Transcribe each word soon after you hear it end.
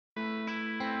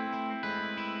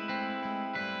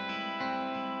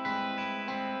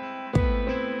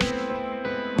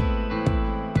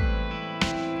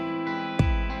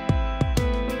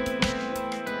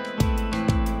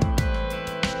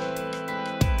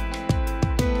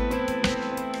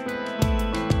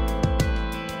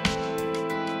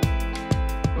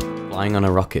Flying on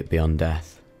a rocket beyond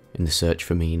death, in the search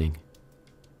for meaning.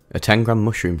 A 10-gram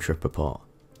mushroom trip report,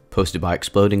 posted by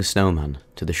Exploding Snowman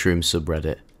to the Shrooms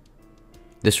subreddit.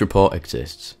 This report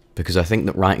exists because I think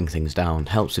that writing things down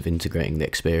helps with integrating the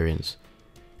experience,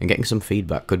 and getting some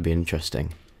feedback could be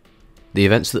interesting. The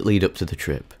events that lead up to the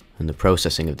trip, and the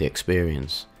processing of the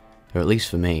experience, are, at least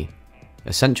for me,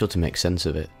 essential to make sense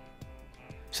of it.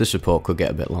 So this report could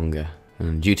get a bit longer,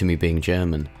 and due to me being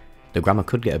German, the grammar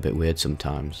could get a bit weird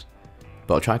sometimes,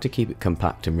 but I'll try to keep it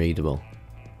compact and readable.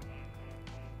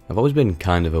 I've always been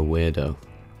kind of a weirdo,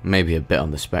 maybe a bit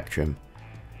on the spectrum.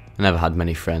 I never had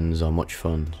many friends or much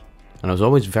fun, and I was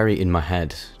always very in my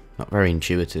head, not very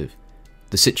intuitive.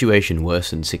 The situation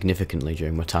worsened significantly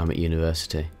during my time at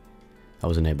university. I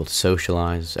was unable to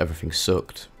socialise, everything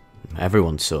sucked,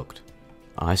 everyone sucked,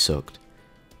 I sucked.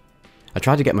 I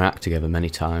tried to get my act together many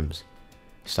times,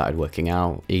 started working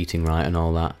out, eating right and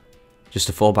all that, just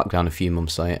to fall back down a few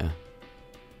months later.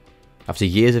 After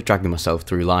years of dragging myself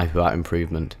through life without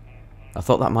improvement, I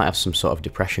thought that might have some sort of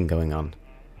depression going on,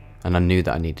 and I knew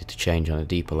that I needed to change on a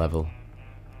deeper level.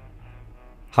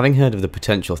 Having heard of the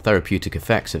potential therapeutic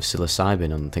effects of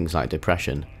psilocybin on things like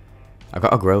depression, I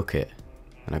got a grow kit,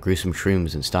 and I grew some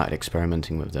shrooms and started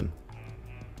experimenting with them.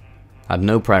 I had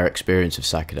no prior experience of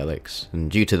psychedelics, and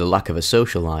due to the lack of a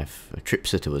social life, a trip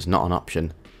sitter was not an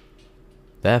option.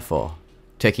 Therefore,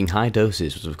 taking high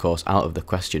doses was of course out of the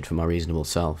question for my reasonable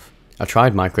self. I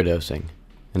tried microdosing,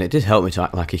 and it did help me to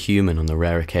act like a human on the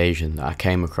rare occasion that I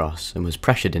came across and was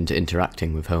pressured into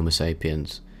interacting with Homo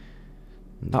sapiens.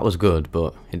 That was good,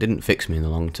 but it didn't fix me in the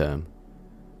long term.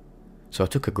 So I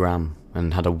took a gram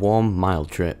and had a warm,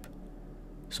 mild trip.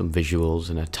 Some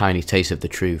visuals and a tiny taste of the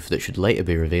truth that should later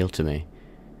be revealed to me.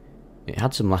 It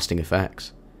had some lasting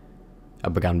effects. I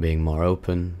began being more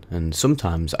open, and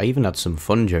sometimes I even had some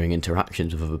fun during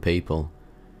interactions with other people.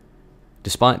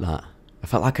 Despite that, I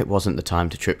felt like it wasn't the time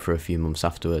to trip for a few months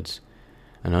afterwards,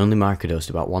 and I only microdosed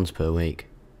about once per week.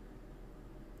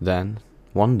 Then,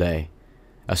 one day,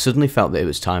 I suddenly felt that it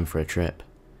was time for a trip.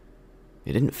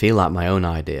 It didn't feel like my own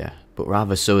idea, but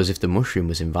rather so as if the mushroom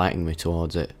was inviting me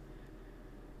towards it.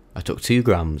 I took 2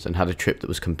 grams and had a trip that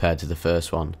was compared to the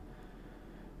first one.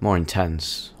 More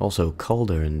intense, also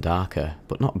colder and darker,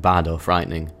 but not bad or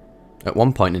frightening. At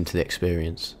one point into the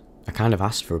experience, I kind of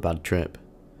asked for a bad trip.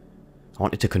 I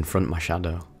wanted to confront my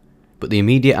shadow, but the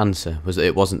immediate answer was that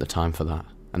it wasn't the time for that,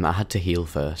 and that I had to heal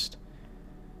first.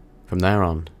 From there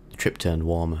on, the trip turned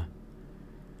warmer.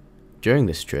 During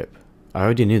this trip, I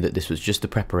already knew that this was just the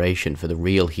preparation for the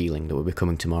real healing that would be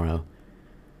coming tomorrow.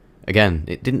 Again,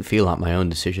 it didn't feel like my own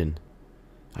decision.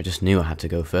 I just knew I had to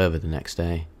go further the next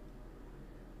day.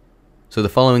 So the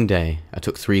following day, I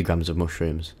took 3 grams of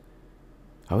mushrooms.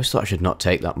 I always thought I should not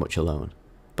take that much alone,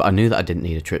 but I knew that I didn't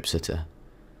need a trip sitter.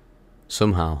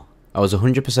 Somehow, I was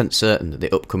 100% certain that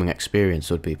the upcoming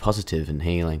experience would be positive and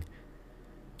healing.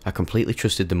 I completely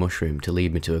trusted the mushroom to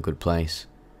lead me to a good place.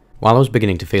 While I was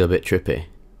beginning to feel a bit trippy,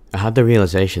 I had the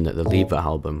realisation that the Lever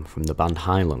album from the band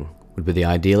Hylung would be the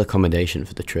ideal accommodation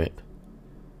for the trip.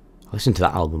 I listened to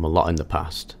that album a lot in the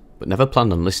past, but never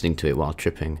planned on listening to it while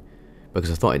tripping,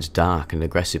 because I thought its dark and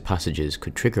aggressive passages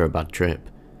could trigger a bad trip.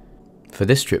 For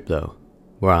this trip though,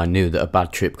 where I knew that a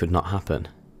bad trip could not happen,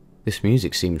 this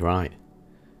music seemed right.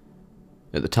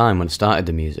 At the time when I started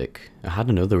the music, I had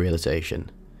another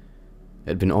realisation. It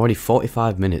had been already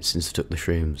 45 minutes since I took the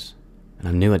shrooms, and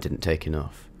I knew I didn't take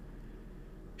enough.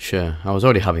 Sure, I was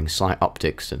already having slight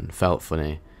optics and felt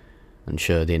funny, and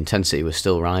sure, the intensity was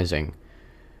still rising,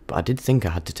 but I did think I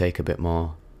had to take a bit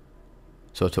more.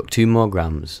 So I took 2 more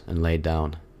grams and laid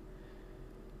down.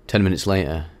 10 minutes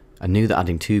later, I knew that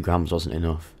adding 2 grams wasn't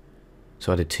enough,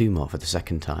 so I did 2 more for the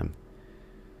second time.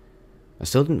 I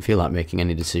still didn't feel like making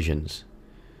any decisions.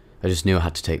 I just knew I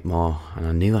had to take more, and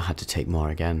I knew I had to take more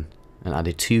again, and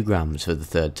added 2 grams for the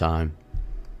 3rd time.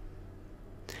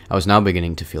 I was now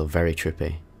beginning to feel very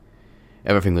trippy.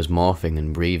 Everything was morphing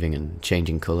and breathing and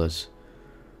changing colours.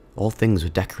 All things were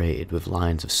decorated with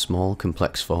lines of small,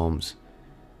 complex forms.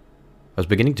 I was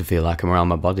beginning to feel like I'm around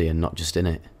my body and not just in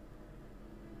it.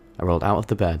 I rolled out of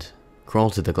the bed,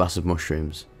 crawled to the glass of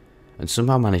mushrooms, and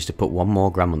somehow managed to put 1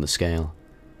 more gram on the scale.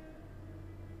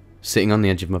 Sitting on the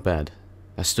edge of my bed,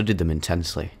 I studied them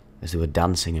intensely as they were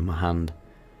dancing in my hand.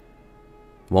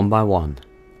 One by one,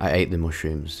 I ate the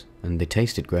mushrooms, and they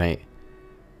tasted great.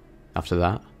 After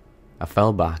that, I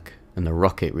fell back and the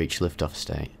rocket reached liftoff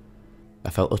state. I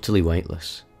felt utterly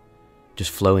weightless, just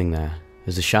flowing there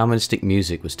as the shamanistic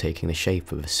music was taking the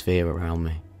shape of a sphere around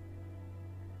me.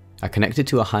 I connected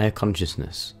to a higher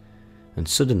consciousness, and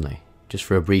suddenly, just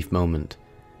for a brief moment,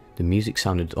 the music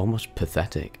sounded almost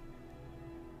pathetic.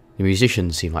 The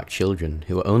musicians seemed like children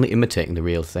who were only imitating the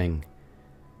real thing.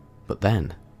 But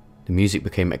then, the music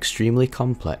became extremely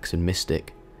complex and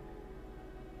mystic.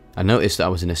 I noticed that I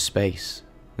was in a space,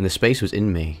 and the space was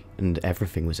in me, and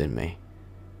everything was in me.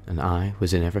 And I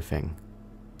was in everything,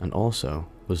 and also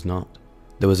was not.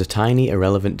 There was a tiny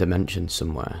irrelevant dimension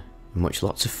somewhere, in which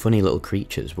lots of funny little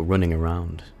creatures were running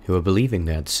around, who were believing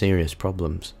they had serious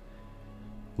problems.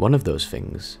 One of those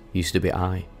things used to be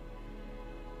I.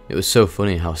 It was so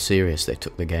funny how serious they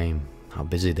took the game, how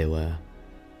busy they were.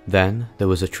 Then there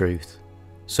was a truth,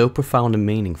 so profound and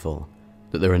meaningful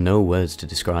that there are no words to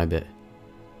describe it.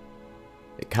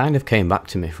 It kind of came back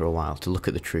to me for a while to look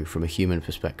at the truth from a human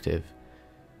perspective.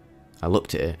 I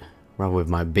looked at it, rather with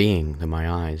my being than my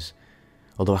eyes,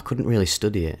 although I couldn't really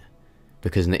study it,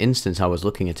 because in the instant I was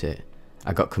looking at it,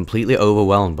 I got completely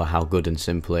overwhelmed by how good and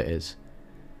simple it is.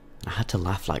 I had to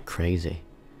laugh like crazy.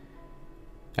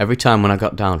 Every time when I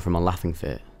got down from a laughing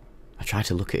fit, I tried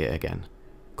to look at it again,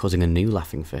 causing a new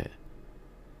laughing fit.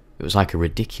 It was like a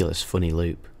ridiculous funny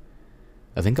loop.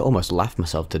 I think I almost laughed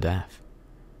myself to death.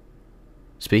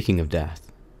 Speaking of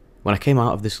death, when I came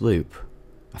out of this loop,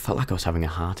 I felt like I was having a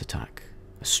heart attack,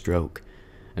 a stroke,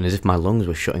 and as if my lungs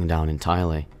were shutting down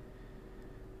entirely.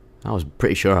 I was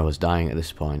pretty sure I was dying at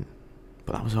this point,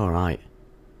 but that was alright.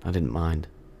 I didn't mind.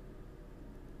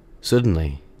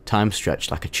 Suddenly, time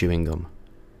stretched like a chewing gum.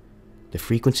 The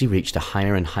frequency reached a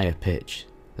higher and higher pitch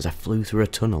as I flew through a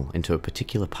tunnel into a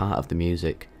particular part of the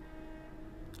music.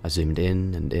 I zoomed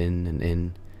in and in and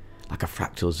in, like a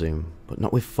fractal zoom, but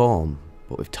not with form,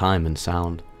 but with time and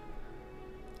sound.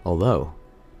 Although,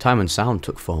 time and sound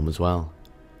took form as well.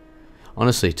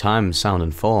 Honestly, time, sound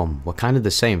and form were kind of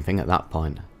the same thing at that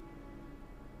point.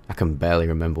 I can barely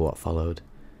remember what followed.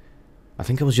 I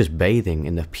think I was just bathing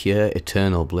in the pure,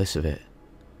 eternal bliss of it.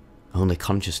 Only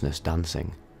consciousness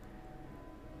dancing.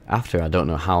 After I don't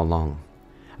know how long,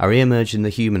 I re-emerged in the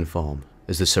human form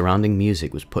as the surrounding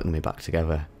music was putting me back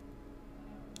together.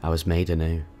 I was made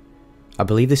anew. I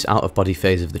believe this out-of-body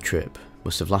phase of the trip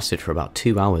must have lasted for about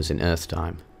 2 hours in Earth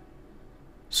time.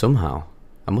 Somehow,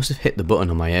 I must have hit the button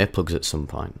on my earplugs at some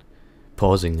point,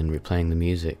 pausing and replaying the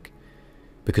music,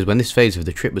 because when this phase of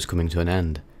the trip was coming to an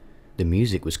end, the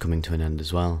music was coming to an end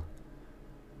as well.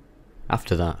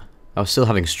 After that, I was still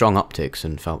having strong optics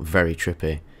and felt very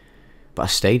trippy, but I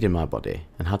stayed in my body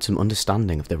and had some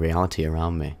understanding of the reality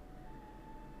around me.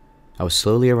 I was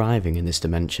slowly arriving in this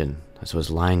dimension as I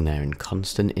was lying there in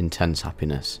constant, intense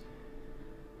happiness.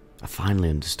 I finally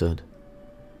understood.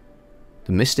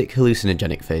 The mystic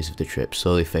hallucinogenic phase of the trip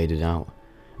slowly faded out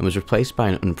and was replaced by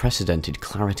an unprecedented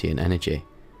clarity and energy.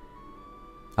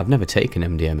 I've never taken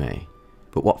MDMA,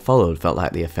 but what followed felt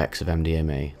like the effects of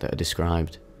MDMA that are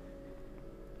described.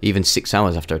 Even 6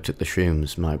 hours after I took the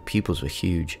shrooms, my pupils were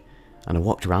huge, and I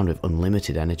walked around with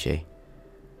unlimited energy.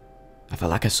 I felt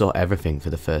like I saw everything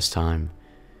for the first time,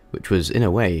 which was in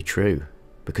a way true,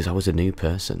 because I was a new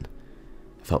person.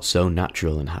 I felt so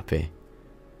natural and happy.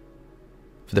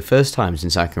 For the first time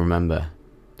since I can remember,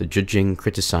 the judging,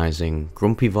 criticising,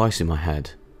 grumpy voice in my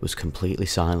head was completely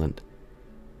silent.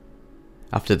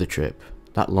 After the trip,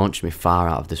 that launched me far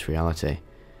out of this reality.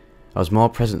 I was more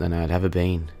present than I had ever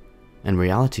been, and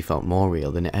reality felt more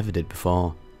real than it ever did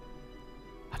before.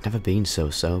 I'd never been so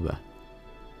sober.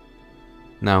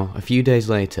 Now, a few days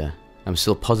later, I'm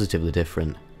still positively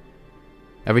different.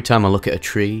 Every time I look at a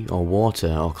tree, or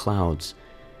water, or clouds,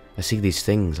 I see these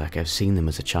things like I've seen them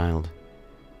as a child.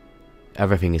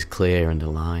 Everything is clear and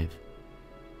alive.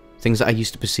 Things that I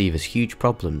used to perceive as huge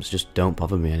problems just don't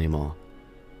bother me anymore.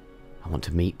 I want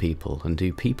to meet people and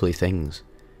do people-y things.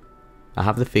 I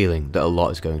have the feeling that a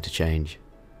lot is going to change.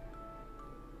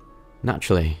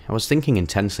 Naturally, I was thinking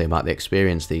intensely about the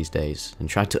experience these days and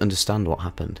tried to understand what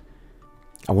happened.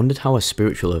 I wondered how a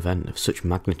spiritual event of such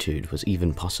magnitude was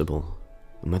even possible,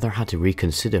 and whether I had to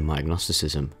reconsider my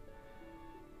agnosticism.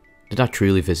 Did I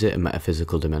truly visit a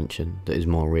metaphysical dimension that is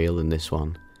more real than this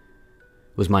one?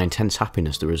 Was my intense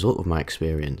happiness the result of my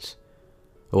experience?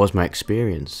 Or was my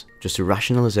experience just a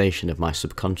rationalization of my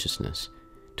subconsciousness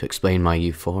to explain my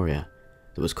euphoria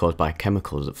that was caused by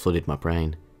chemicals that flooded my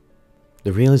brain?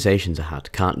 The realizations I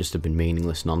had can't just have been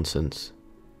meaningless nonsense.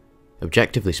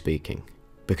 Objectively speaking,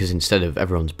 because instead of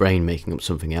everyone's brain making up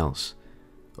something else,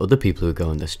 other people who go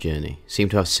on this journey seem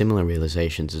to have similar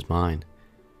realizations as mine.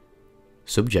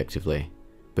 Subjectively,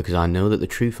 because I know that the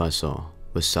truth I saw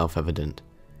was self-evident.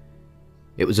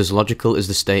 It was as logical as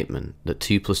the statement that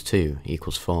 2 + 2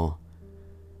 = 4.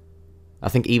 I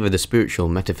think either the spiritual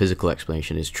metaphysical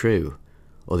explanation is true,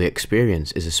 or the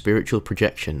experience is a spiritual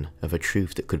projection of a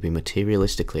truth that could be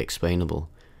materialistically explainable,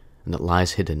 and that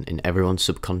lies hidden in everyone's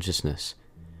subconsciousness,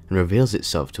 and reveals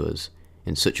itself to us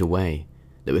in such a way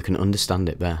that we can understand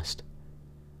it best.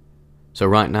 So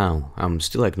right now, I'm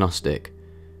still agnostic,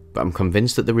 but I'm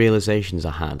convinced that the realizations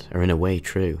I had are in a way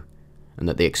true, and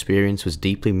that the experience was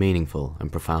deeply meaningful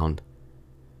and profound.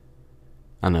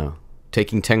 I know,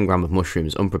 taking 10 grams of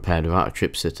mushrooms unprepared without a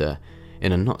trip sitter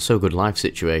in a not so good life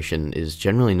situation is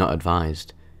generally not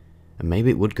advised, and maybe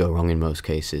it would go wrong in most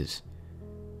cases.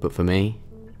 But for me,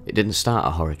 it didn't start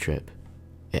a horror trip,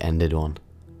 it ended one.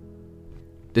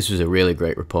 This was a really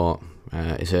great report.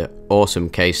 It's an awesome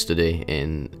case study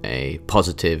in a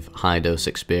positive high-dose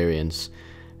experience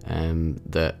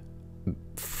that,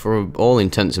 for all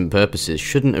intents and purposes,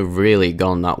 shouldn't have really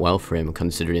gone that well for him,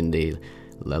 considering the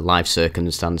life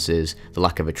circumstances, the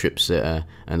lack of a trip sitter,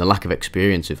 and the lack of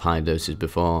experience with high doses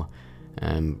before.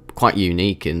 Quite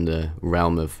unique in the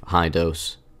realm of high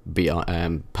dose,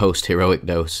 post-heroic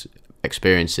dose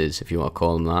experiences, if you want to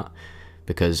call them that.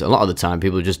 Because a lot of the time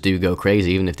people just do go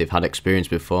crazy even if they've had experience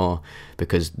before,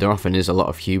 because there often is a lot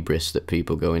of hubris that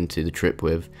people go into the trip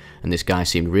with, and this guy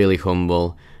seemed really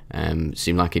humble,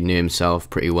 seemed like he knew himself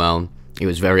pretty well. He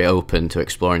was very open to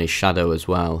exploring his shadow as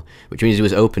well, which means he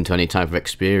was open to any type of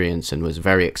experience and was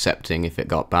very accepting if it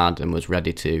got bad, and was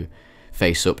ready to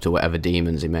face up to whatever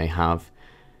demons he may have.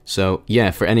 So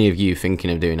yeah, for any of you thinking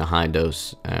of doing a high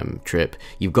dose trip,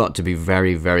 you've got to be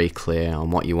very, very clear on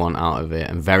what you want out of it,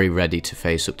 and very ready to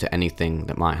face up to anything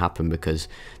that might happen, because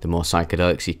the more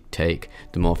psychedelics you take,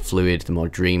 the more fluid, the more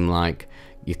dreamlike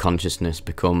your consciousness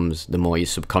becomes, the more your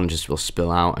subconscious will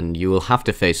spill out, and you will have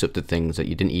to face up to things that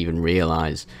you didn't even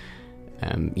realise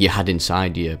you had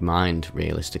inside your mind.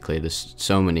 Realistically, there's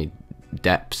so many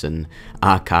depths and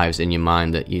archives in your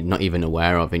mind that you're not even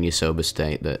aware of in your sober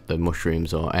state that the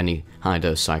mushrooms or any high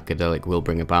dose psychedelic will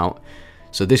bring about.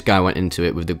 So this guy went into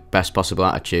it with the best possible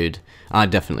attitude. I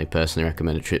definitely personally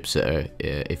recommend a trip sitter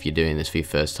if you're doing this for your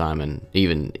first time, and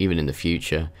even in the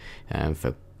future,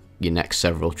 for your next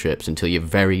several trips, until you're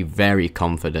very, very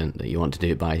confident that you want to do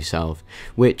it by yourself,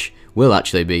 which will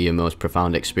actually be your most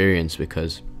profound experience.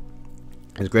 Because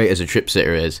as great as a trip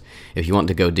sitter is, if you want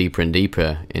to go deeper and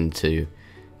deeper into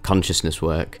consciousness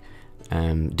work,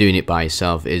 doing it by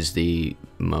yourself is the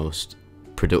most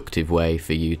productive way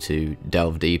for you to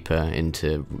delve deeper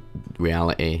into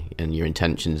reality and your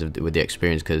intentions with the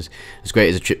experience. Because as great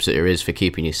as a trip sitter is for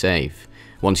keeping you safe,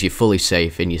 once you're fully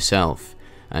safe in yourself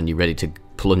and you're ready to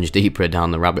plunge deeper down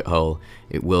the rabbit hole,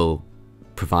 it will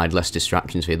provide less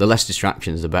distractions for you. The less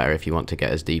distractions, the better, if you want to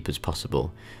get as deep as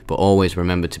possible. But always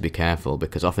remember to be careful,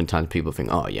 because oftentimes people think,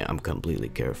 oh yeah, I'm completely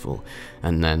careful,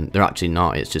 and then they're actually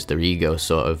not. It's just their ego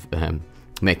sort of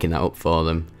making that up for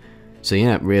them. So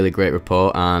yeah, really great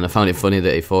report, and I found it funny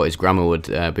that he thought his grammar would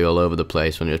be all over the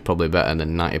place when it was probably better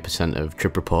than 90% of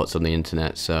trip reports on the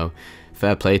internet. So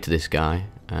fair play to this guy.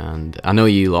 And I know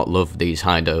you lot love these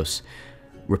high dose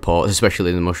reports,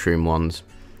 especially the mushroom ones.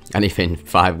 Anything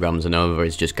 5 grams and over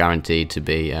is just guaranteed to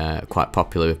be quite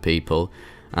popular with people.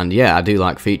 And yeah, I do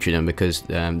like featuring them because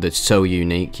they're so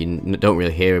unique. You don't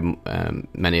really hear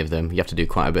many of them. You have to do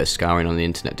quite a bit of scouring on the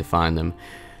internet to find them,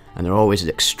 and they're always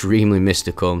extremely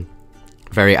mystical,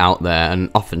 very out there, and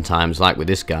oftentimes, like with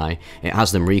this guy, it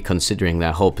has them reconsidering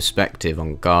their whole perspective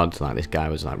on God. Like this guy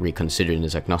was like reconsidering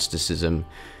his agnosticism,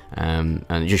 and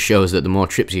it just shows that the more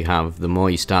trips you have, the more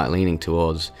you start leaning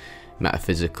towards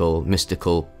metaphysical,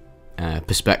 mystical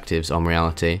perspectives on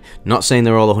reality. Not saying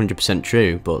they're all 100%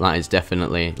 true, but that is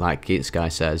definitely, like this guy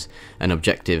says, an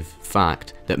objective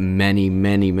fact that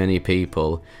many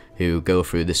people who go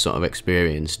through this sort of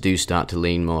experience do start to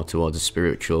lean more towards a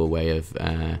spiritual way of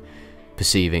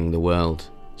perceiving the world.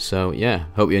 So yeah,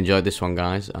 hope you enjoyed this one,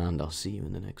 guys, and I'll see you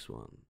in the next one.